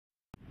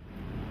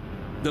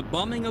The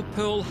bombing of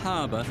Pearl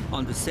Harbor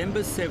on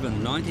December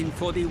 7,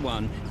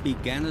 1941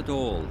 began it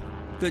all.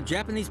 The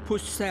Japanese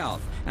pushed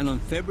south, and on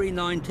February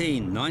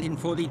 19,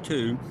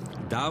 1942,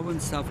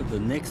 Darwin suffered the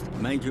next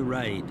major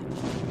raid.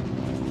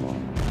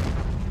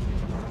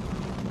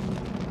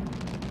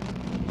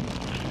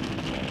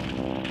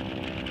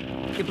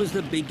 It was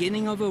the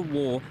beginning of a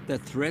war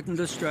that threatened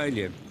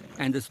Australia,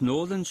 and its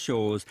northern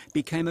shores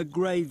became a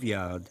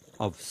graveyard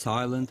of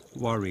silent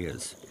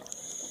warriors.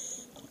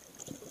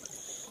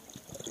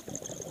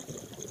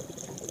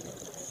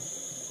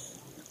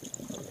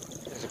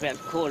 It's about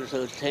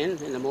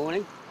 9:45 in the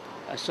morning.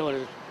 I saw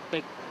a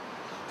big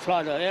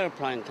flight of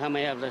aeroplane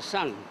coming out of the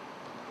sun.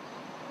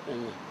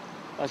 And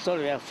I thought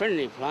it was a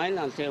friendly plane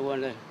until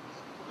when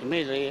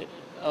immediately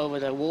over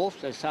the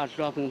wharf they started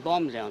dropping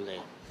bombs down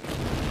there.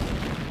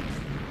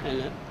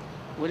 And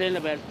within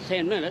about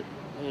 10 minutes,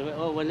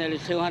 over nearly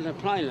 200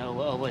 planes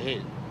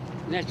overhead.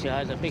 Naturally, I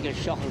had the biggest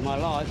shock of my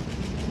life.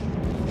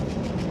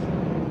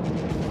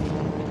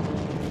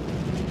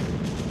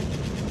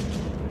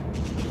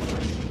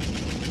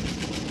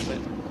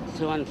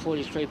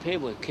 243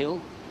 people were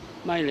killed,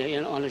 mainly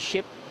on a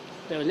ship.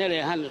 There were nearly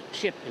 100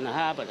 ships in the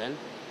harbour then.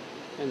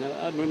 And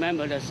I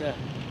remember there's a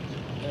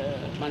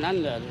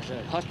Mananda, there's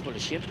a hospital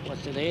ship,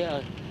 was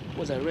there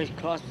with a Red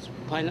Cross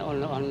painted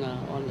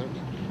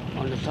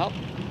on the top.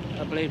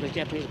 I believe the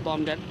Japanese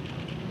bombed that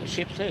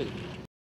ship too.